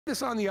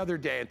This on the other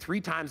day, and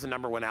 3 times the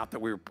number went out that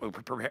we were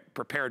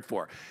prepared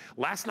for.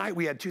 Last night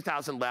we had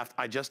 2,000 left.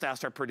 I just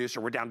asked our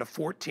producer, we're down to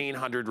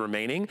 1,400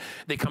 remaining.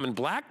 They come in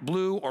black,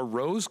 blue, or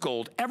rose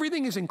gold.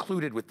 Everything is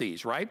included with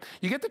these, right?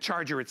 You get the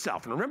charger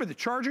itself. And remember, the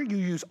charger you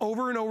use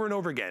over and over and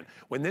over again.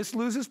 When this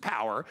loses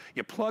power,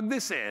 you plug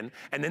this in,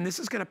 and then this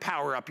is gonna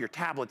power up your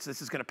tablets,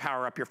 this is gonna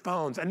power up your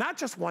phones, and not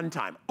just one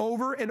time,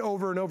 over and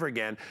over and over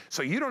again,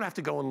 so you don't have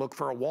to go and look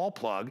for a wall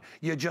plug,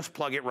 you just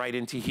plug it right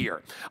into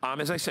here.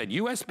 As I said,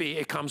 USB,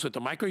 it comes with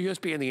the micro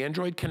USB and the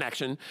Android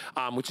connection,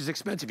 which is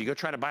expensive. You go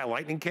try to buy a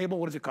lightning cable,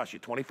 what does it cost you,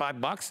 25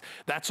 bucks?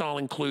 That's all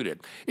included.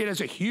 It has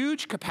a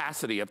huge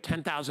capacity of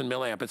 10,000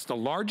 milliamp. It's the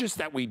largest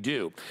that we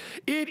do.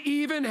 It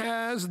even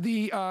has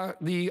the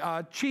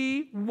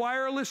Qi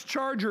wireless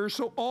charger,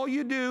 so all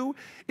you do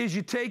is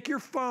you take your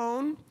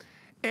phone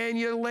and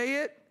you lay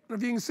it, I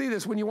don't know if you can see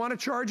this, when you want to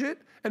charge it,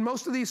 and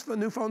most of these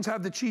new phones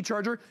have the Qi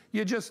charger,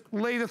 you just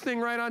lay the thing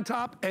right on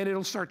top and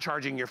it'll start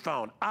charging your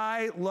phone.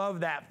 I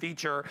love that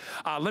feature.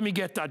 Let me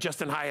get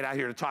Justin Hyatt out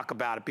here to talk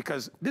about it,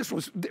 because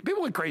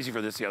people went crazy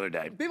for this the other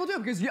day. People do,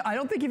 because I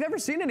don't think you've ever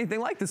seen anything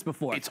like this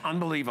before. It's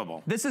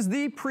unbelievable. This is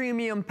the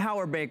premium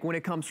power bank when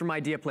it comes from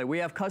iDeaPLAY. We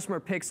have customer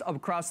picks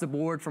across the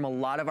board from a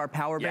lot of our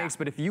power banks,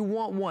 but if you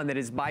want one that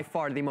is by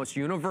far the most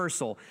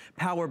universal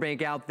power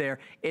bank out there,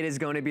 it is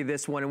going to be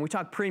this one. And we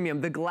talk premium,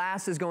 the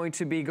glass is going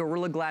to be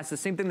Gorilla Glass, the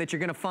same thing that you're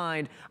going to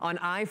find on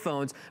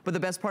iPhones. But the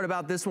best part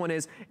about this one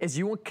is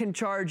you can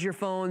charge your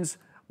phones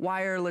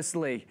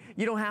wirelessly.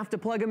 You don't have to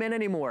plug them in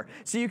anymore.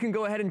 So you can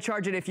go ahead and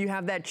charge it. If you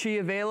have that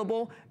Qi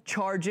available,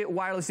 charge it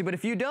wirelessly. But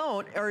if you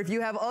don't, or if you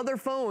have other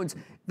phones,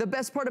 the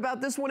best part about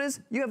this one is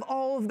you have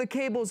all of the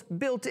cables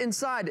built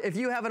inside. If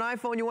you have an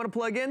iPhone you want to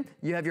plug in,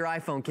 you have your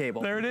iPhone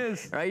cable. There it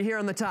is. Right here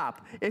on the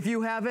top. If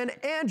you have an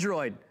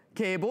Android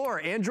cable or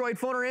Android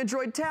phone or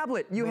Android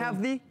tablet, you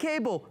have the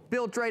cable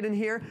built right in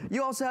here.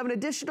 You also have an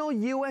additional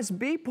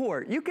USB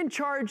port. You can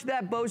charge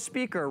that Bose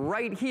speaker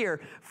right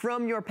here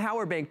from your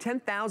power bank.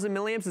 10,000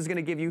 milliamps is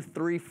gonna give you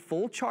 3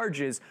 full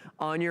charges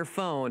on your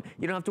phone.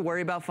 You don't have to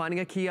worry about finding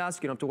a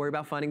kiosk. You don't have to worry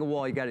about finding a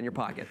wall. You got it in your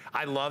pocket.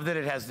 I love that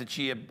it has the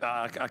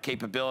Qi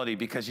capability,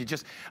 because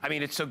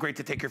it's so great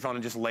to take your phone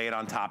and just lay it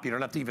on top. You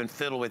don't have to even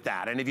fiddle with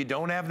that. And if you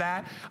don't have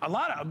that,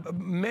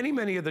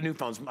 many of the new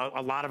phones,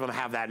 a lot of them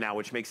have that now,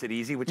 which makes it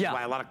easy, which is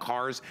why a lot of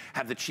cars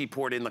have the Qi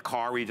port in the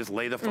car where you just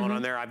lay the phone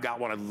on there. I've got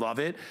one, I love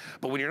it.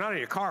 But when you're not in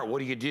your car, what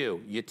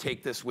do? You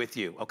take this with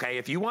you, okay?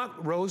 If you want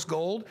rose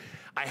gold,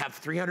 I have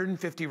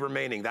 350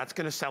 remaining. That's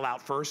gonna sell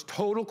out first.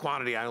 Total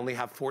quantity, I only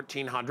have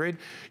 1,400.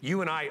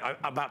 You and I,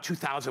 about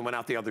 2,000 went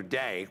out the other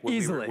day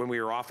when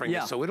we were offering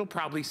this. So it'll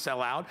probably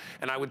sell out,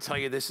 and I would tell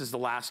you this is the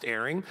last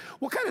airing.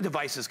 What kind of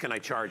devices can I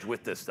charge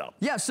with this though?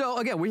 Yeah, so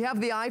again, we have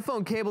the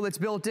iPhone cable that's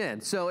built in.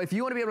 So if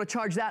you wanna be able to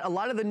charge that, a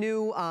lot of the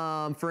new,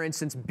 for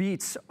instance,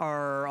 Beats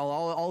or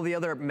all the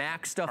other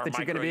Mac stuff that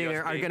you're gonna be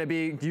are gonna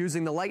be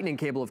using the lightning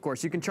cable, of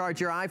course. You can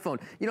charge your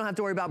iPhone. You don't have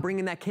to worry about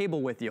bringing that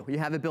cable with you. You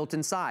have it built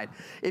inside.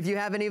 If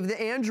you have any of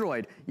the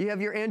Android, you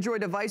have your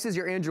Android devices,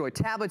 your Android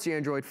tablets, your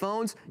Android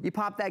phones, you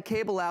pop that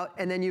cable out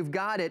and then you've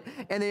got it.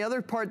 And the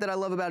other part that I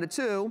love about it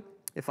too,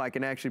 if I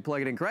can actually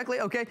plug it in correctly,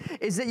 okay,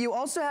 is that you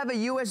also have a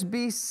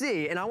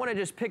USB-C, and I wanna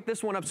just pick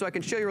this one up so I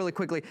can show you really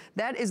quickly.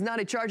 That is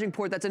not a charging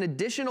port, that's an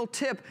additional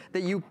tip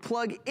that you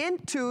plug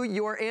into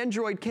your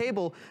Android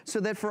cable so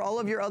that for all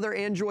of your other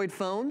Android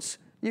phones,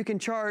 you can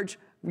charge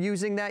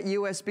using that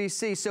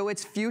USB-C, so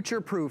it's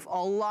future-proof.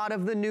 A lot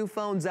of the new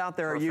phones out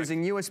there are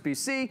using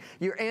USB-C.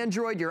 Your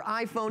Android, your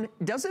iPhone,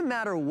 doesn't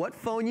matter what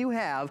phone you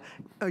have,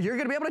 you're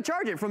gonna be able to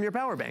charge it from your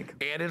power bank.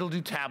 And it'll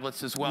do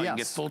tablets as well. You can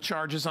get full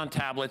charges on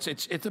tablets.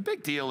 It's a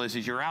big deal is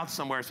you're out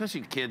somewhere,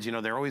 especially kids,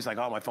 they're always like,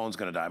 oh, my phone's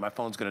gonna die, my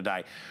phone's gonna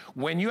die.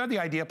 When you have the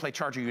iDeaPLAY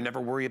charger, you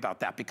never worry about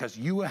that, because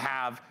you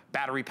have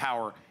battery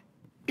power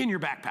in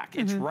your backpack.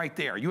 It's right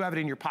there. You have it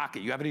in your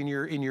pocket. You have it in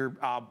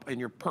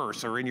your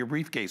purse or in your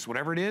briefcase,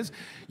 whatever it is,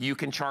 you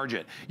can charge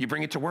it. You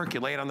bring it to work, you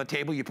lay it on the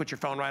table, you put your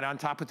phone right on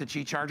top with the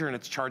Qi charger, and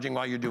it's charging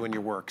while you're doing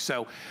your work.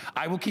 So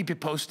I will keep you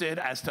posted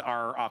as to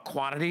our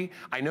quantity.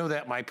 I know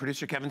that my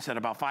producer Kevin said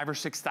about 5,000 or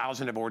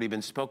 6,000 have already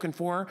been spoken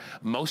for.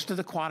 Most of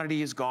the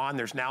quantity is gone.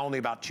 There's now only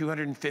about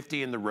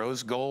 250 in the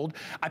rose gold.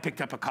 I picked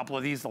up a couple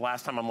of these the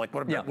last time. I'm like,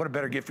 what a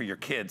better gift for your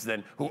kids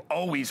than who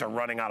always are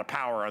running out of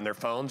power on their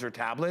phones or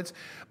tablets.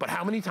 But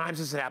how many times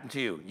has it happened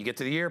to you? You get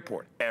to the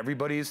airport,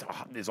 everybody is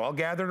all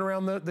gathered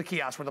around the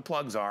kiosk where the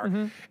plugs are,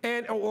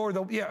 and or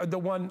the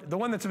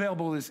one that's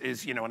available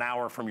is an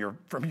hour from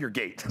your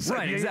gate. So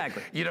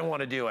exactly. You don't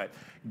want to do it.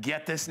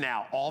 Get this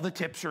now. All the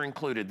tips are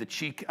included. The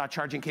Qi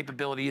charging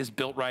capability is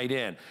built right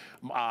in.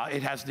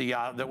 It has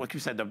what you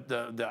said,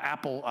 the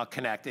Apple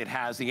Connect. It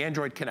has the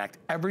Android Connect.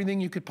 Everything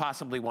you could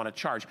possibly want to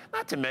charge.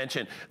 Not to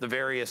mention the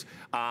various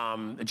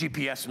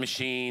GPS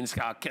machines.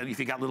 If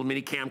you got little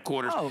mini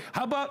camcorders. Oh.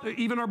 How about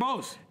even our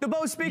Bose? The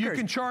Bose speakers. You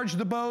can charge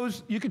the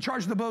Bose. You can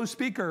charge the Bose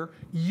speaker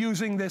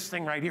using this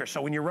thing right here.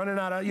 So when you're running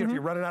out of, if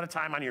you're running out of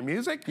time on your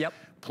music,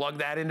 plug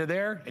that into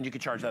there, and you can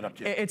charge that up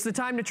too. It's the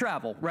time to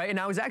travel, right? And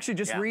I was actually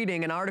just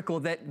reading, and an article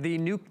that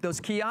those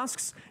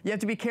kiosks, you have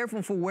to be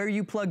careful for where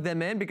you plug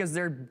them in because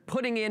they're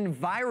putting in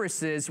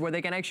viruses where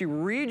they can actually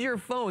read your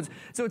phones.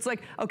 So it's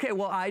like, okay,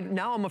 well,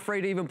 now I'm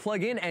afraid to even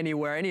plug in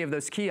anywhere, any of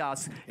those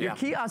kiosks. Your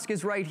kiosk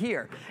is right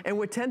here. And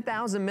with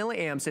 10,000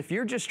 milliamps, if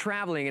you're just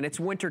traveling and it's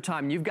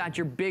wintertime, you've got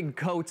your big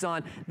coats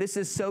on, this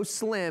is so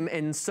slim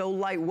and so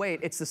lightweight,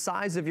 it's the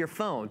size of your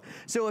phone.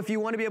 So if you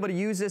want to be able to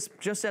use this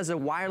just as a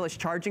wireless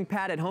charging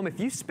pad at home, if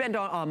you spend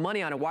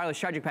money on a wireless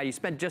charging pad, you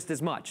spend just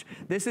as much.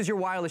 This is your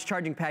wireless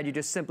charging pad. You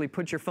just simply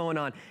put your phone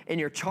on and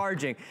you're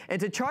charging. And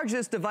to charge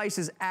this device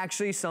is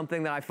actually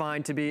something that I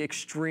find to be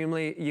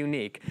extremely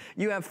unique.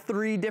 You have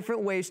 3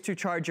 different ways to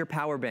charge your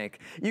power bank.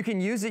 You can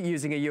use it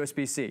using a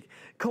USB-C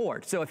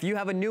cord. So if you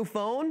have a new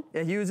phone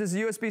that uses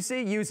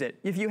USB-C, use it.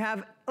 If you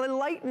have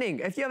Lightning,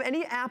 if you have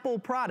any Apple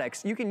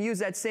products, you can use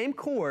that same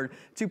cord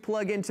to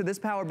plug into this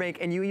power bank,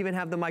 and you even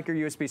have the micro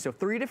USB. So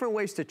 3 different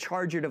ways to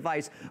charge your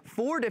device,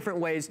 4 different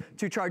ways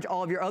to charge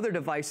all of your other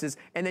devices,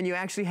 and then you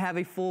actually have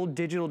a full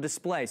digital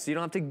display. So you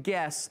don't have to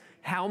guess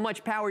how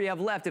much power you have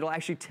left. It'll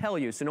actually tell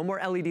you. So no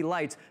more LED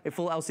lights, a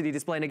full LCD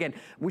display. And again,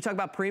 we talk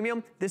about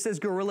premium. This is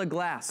Gorilla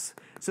Glass.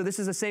 So this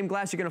is the same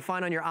glass you're going to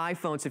find on your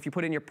iPhone. So if you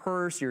put it in your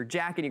purse, your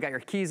jacket, you got your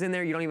keys in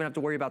there, you don't even have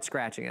to worry about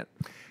scratching it.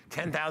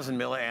 10,000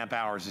 milliamp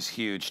hours is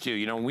huge too.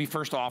 You know, when we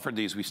first offered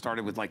these, we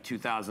started with like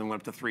 2,000,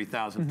 went up to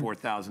 3,000,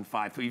 4,000,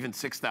 5,000, even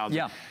 6,000.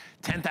 Yeah.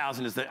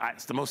 10,000 is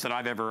the most that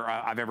I've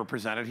ever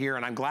presented here,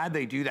 and I'm glad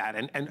they do that.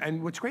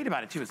 And what's great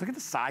about it too is look at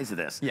the size of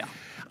this. Yeah.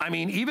 I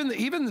mean,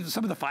 even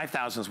some of the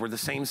 5,000s were the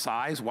same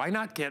size. Why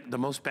not get the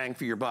most bang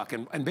for your buck?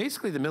 And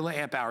basically, the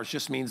milliamp hours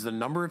just means the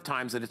number of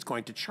times that it's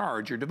going to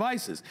charge your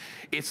devices.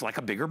 It's like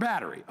a bigger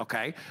battery,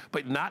 okay,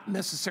 but not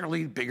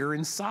necessarily bigger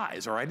in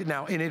size. All right.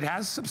 Now, and it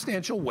has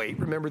substantial weight.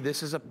 Remember,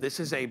 this is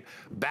a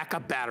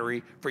backup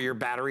battery for your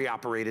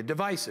battery-operated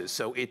devices.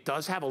 So it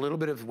does have a little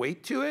bit of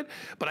weight to it,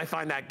 but I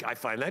find that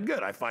good.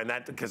 I find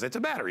that because it's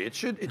a battery, it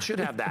should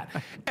have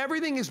that.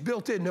 Everything is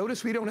built in.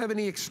 Notice we don't have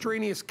any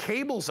extraneous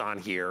cables on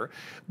here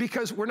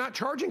because we're not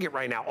charging it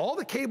right now. All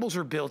the cables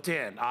are built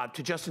in,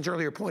 to Justin's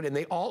earlier point, and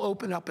they all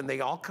open up and they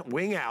all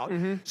wing out,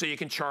 so you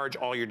can charge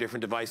all your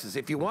different devices.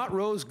 If you want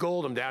rose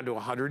gold, I'm down to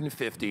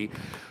 150.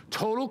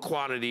 Total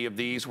quantity of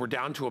these, we're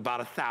down to about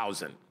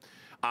 1,000.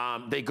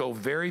 They go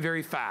very,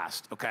 very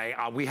fast, okay?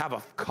 We have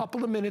a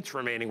couple of minutes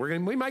remaining.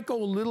 We might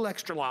go a little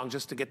extra long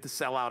just to get the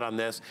sell out on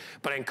this,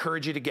 but I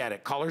encourage you to get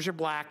it. Colors are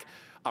black.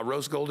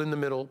 Rose gold in the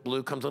middle,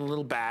 blue comes in a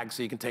little bag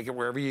so you can take it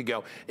wherever you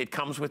go. It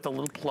comes with a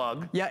little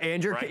plug. Yeah,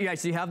 and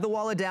so you have the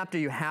wall adapter,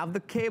 you have the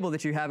cable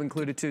that you have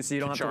included too, so you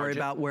don't have to worry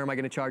about where am I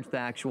going to charge the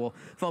actual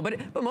phone.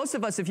 But most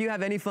of us, if you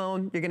have any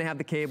phone, you're going to have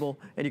the cable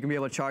and you can be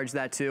able to charge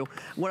that too.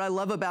 What I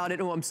love about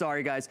it, I'm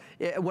sorry guys,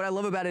 what I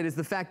love about it is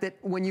the fact that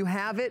when you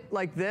have it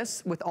like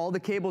this with all the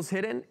cables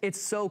hidden, it's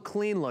so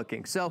clean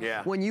looking. So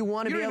when you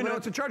want to be able to... You don't even know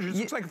it's a charger, it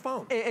looks like a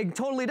phone. It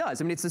totally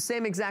does. I mean, it's the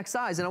same exact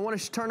size, and I want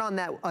to turn on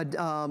that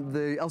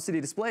the LCD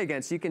display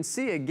again, so you can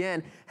see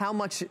again how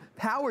much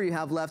power you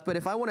have left. But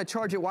if I want to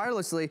charge it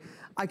wirelessly,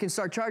 I can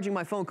start charging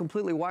my phone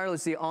completely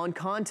wirelessly on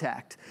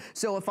contact.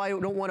 So if I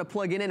don't want to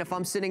plug it in, if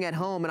I'm sitting at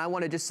home and I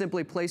want to just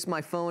simply place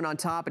my phone on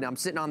top and I'm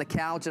sitting on the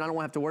couch and I don't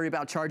want to have to worry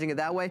about charging it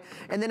that way.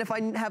 And then if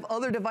I have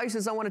other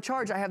devices I want to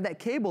charge, I have that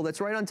cable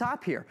that's right on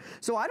top here.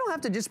 So I don't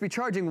have to just be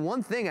charging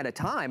one thing at a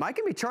time. I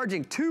can be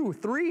charging 2,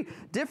 3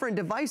 different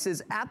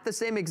devices at the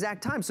same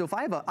exact time. So if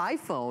I have an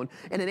iPhone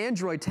and an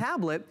Android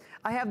tablet,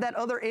 I have that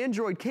other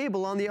Android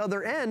cable on the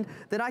other end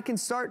that I can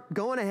start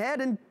going ahead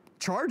and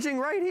charging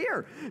right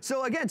here.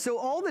 So again,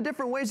 all the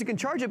different ways you can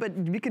charge it, but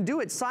you can do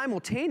it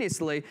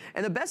simultaneously.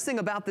 And the best thing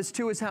about this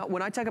too is how,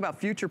 when I talk about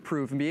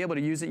future-proof and be able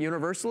to use it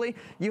universally,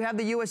 you have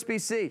the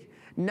USB-C.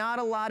 Not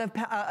a lot of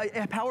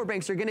power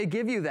banks are going to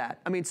give you that.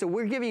 I mean, so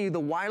we're giving you the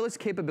wireless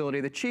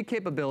capability, the cheap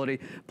capability,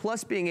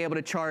 plus being able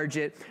to charge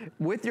it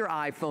with your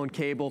iPhone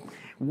cable,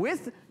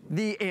 with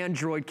the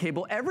Android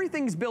cable.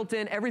 Everything's built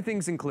in,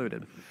 everything's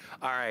included.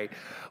 All right,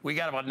 we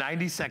got about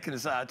 90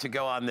 seconds to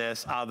go on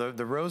this.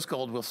 The rose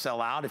gold will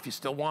sell out. If you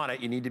still want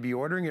it, you need to be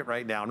ordering it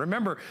right now. And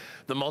remember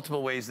the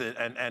multiple ways that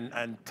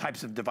and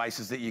types of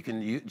devices that you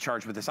can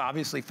charge with this.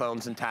 Obviously,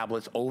 phones and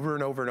tablets over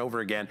and over and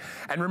over again.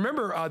 And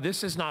remember,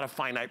 this is not a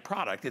finite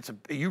product.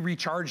 You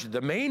recharge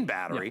the main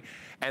battery,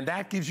 and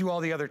that gives you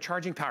all the other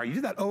charging power. You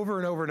do that over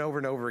and over and over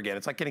and over again.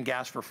 It's like getting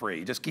gas for free.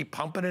 You just keep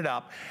pumping it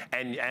up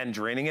and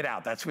draining it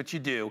out. That's what you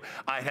do.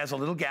 It has a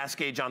little gas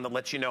gauge on that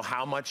lets you know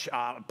how much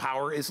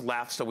power is left.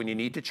 So when you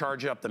need to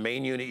charge it up, the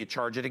main unit, you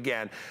charge it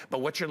again.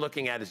 But what you're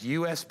looking at is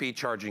USB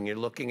charging. You're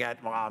looking at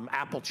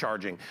Apple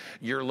charging.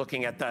 You're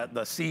looking at the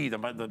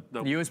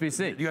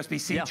USB-C.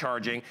 USB-C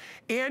charging.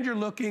 And you're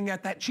looking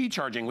at that Qi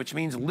charging, which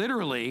means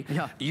literally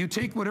you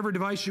take whatever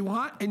device you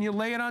want and you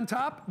lay it on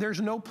top.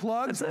 There's no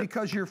plugs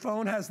because your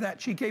phone has that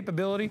Qi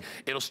capability.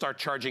 It'll start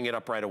charging it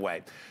up right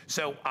away.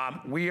 So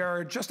we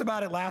are just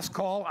about at last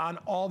call on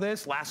all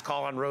this. Last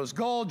call on rose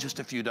gold, just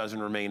a few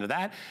dozen remain of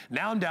that.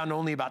 Now I'm down to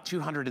only about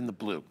 200 in the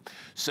blue.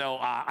 So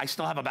I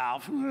still have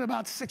about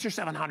 600 or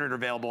 700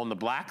 available in the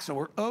black, so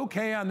we're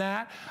okay on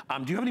that.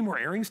 Do you have any more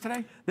airings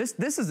today? This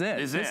is it.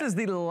 This is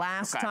the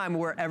last time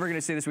we're ever going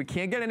to see this. We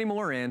can't get any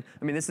more in.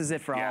 I mean, this is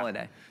it for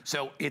holiday.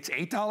 So it's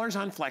 $8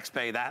 on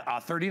FlexPay. That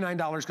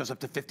 $39 goes up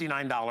to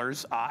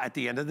 $59 at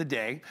the end of the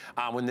day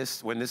when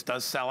this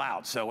does sell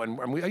out. So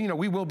and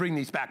we will bring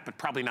these back, but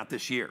probably not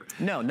this year.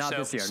 No, not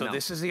this year. So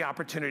this is the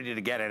opportunity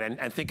to get it,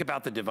 and think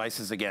about the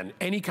devices again.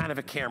 Any kind of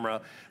a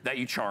camera that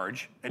you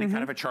charge, any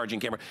kind of a charging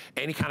camera,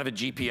 any kind of a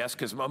GPS,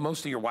 because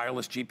most of your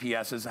wireless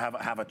GPSs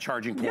have a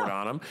charging port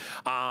on them.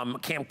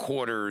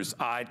 Camcorders,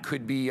 it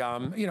could be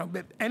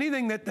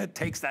anything that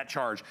takes that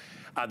charge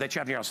that you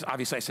have in your house.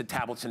 Obviously, I said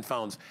tablets and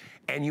phones,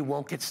 and you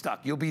won't get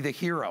stuck. You'll be the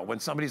hero when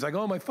somebody's like,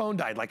 "Oh, my phone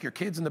died," like your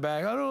kids in the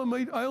bag. I don't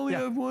know, I only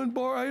have one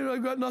bar. I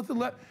got nothing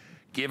left.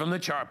 Give them the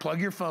charge. Plug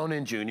your phone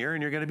in, Junior,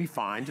 and you're going to be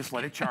fine. Just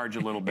let it charge a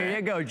little bit. There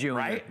you go, Junior.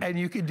 Right? And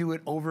you can do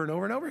it over and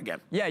over and over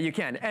again. Yeah, you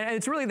can. And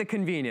it's really the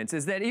convenience,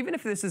 is that even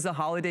if this is a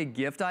holiday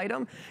gift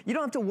item, you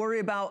don't have to worry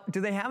about,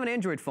 do they have an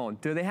Android phone?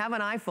 Do they have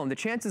an iPhone? The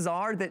chances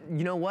are that,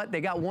 you know what, they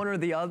got one or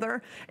the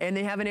other, and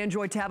they have an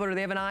Android tablet or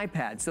they have an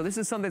iPad. So this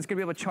is something that's going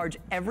to be able to charge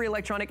every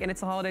electronic, and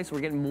it's a holiday, so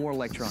we're getting more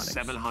electronics.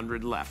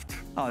 700 left.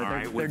 Oh,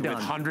 they're done.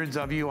 With hundreds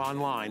of you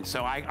online.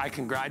 So I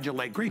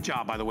congratulate. Great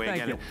job, by the way,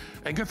 again.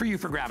 And good for you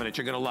for grabbing it.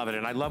 You're going to love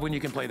it. And I love when you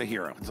can play the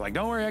hero. It's like,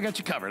 don't worry, I got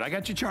you covered. I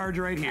got your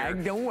charger right here.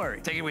 Don't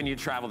worry. Take it when you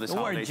travel this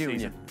holiday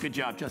season. Good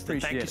job, Justin.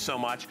 Thank you so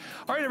much.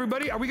 All right,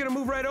 everybody, are we going to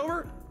move right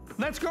over?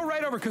 Let's go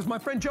right over, because my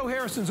friend Joe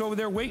Harrison's over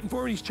there waiting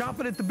for me. He's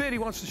chomping at the bit. He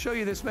wants to show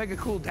you this mega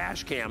cool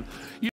dash cam.